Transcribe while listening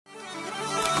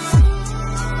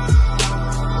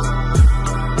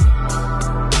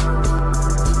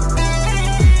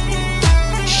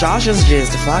Shasha's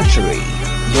Gist Factory,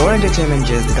 your entertainment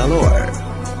gist galore.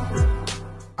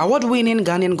 Award-winning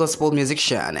Ghanaian gospel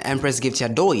musician Empress Gifty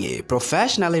Adoye,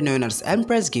 professionally known as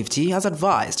Empress Gifty, has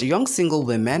advised young single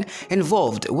women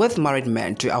involved with married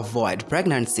men to avoid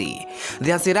pregnancy.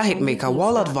 The Asida hitmaker,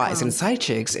 while advising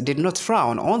Sidechicks, did not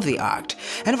frown on the act,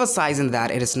 emphasizing that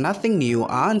it is nothing new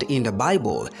and in the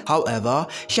Bible. However,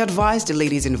 she advised the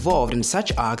ladies involved in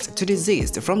such acts to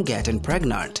desist from getting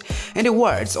pregnant. In the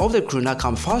words of the crooner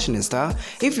come fashionista,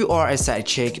 if you are a side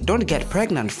chick, don't get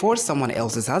pregnant for someone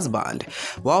else's husband.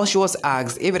 While she was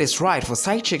asked if it is right for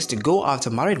side chicks to go after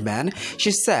married men,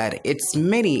 she said, "It's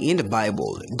many in the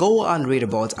Bible. Go and read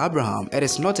about Abraham. It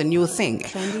is not a new thing.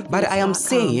 But I am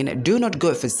saying, do not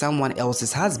go for someone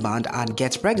else's husband and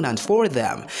get pregnant for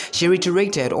them." She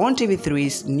reiterated on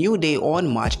TV3's New Day on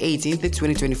March 18,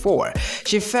 2024.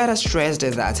 She further stressed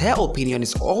that her opinion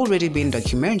is already being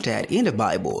documented in the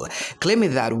Bible,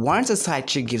 claiming that once a side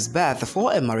chick gives birth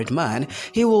for a married man,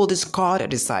 he will discard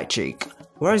the side chick.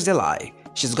 Where's the lie?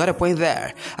 She's got a point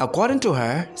there. According to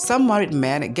her, some married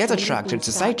men get attracted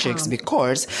to side chicks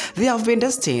because they have been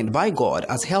destined by God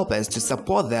as helpers to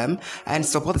support them and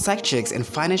support the side chicks in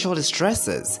financial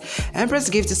distresses. Empress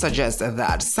Gifty suggests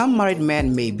that some married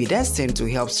men may be destined to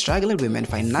help struggling women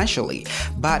financially,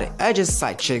 but urges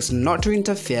side chicks not to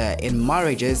interfere in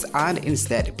marriages and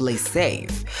instead play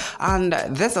safe. And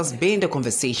this has been the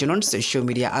conversation on social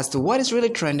media as to what is really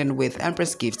trending with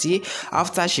Empress Gifty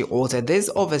after she altered these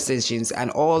conversations and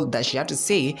all that she had to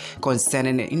say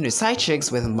concerning side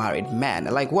chicks with married men.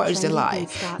 Like, what is the lie?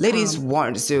 Ladies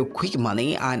want so quick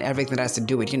money and everything that has to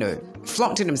do with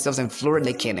flaunting themselves and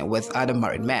frolicking with other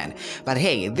married men. But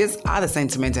hey, these are the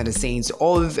sentiments and the sayings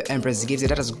of Empress Gifty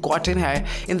that has gotten her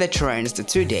in the trends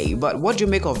today. But what do you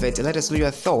make of it? Let us know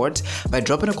your thoughts by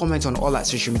dropping a comment on all our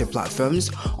social media platforms,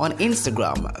 on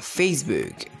Instagram,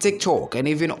 Facebook, TikTok, and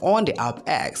even on the app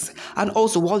X. And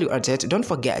also, while you're at it, don't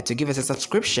forget to give us a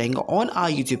subscription on our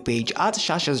YouTube page at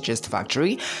Shasha's Gist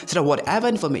Factory, so that whatever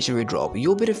information we drop,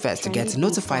 you'll be the first to get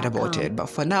notified about it. But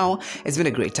for now, it's been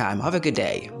a great time. Have a good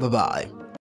day. Bye bye.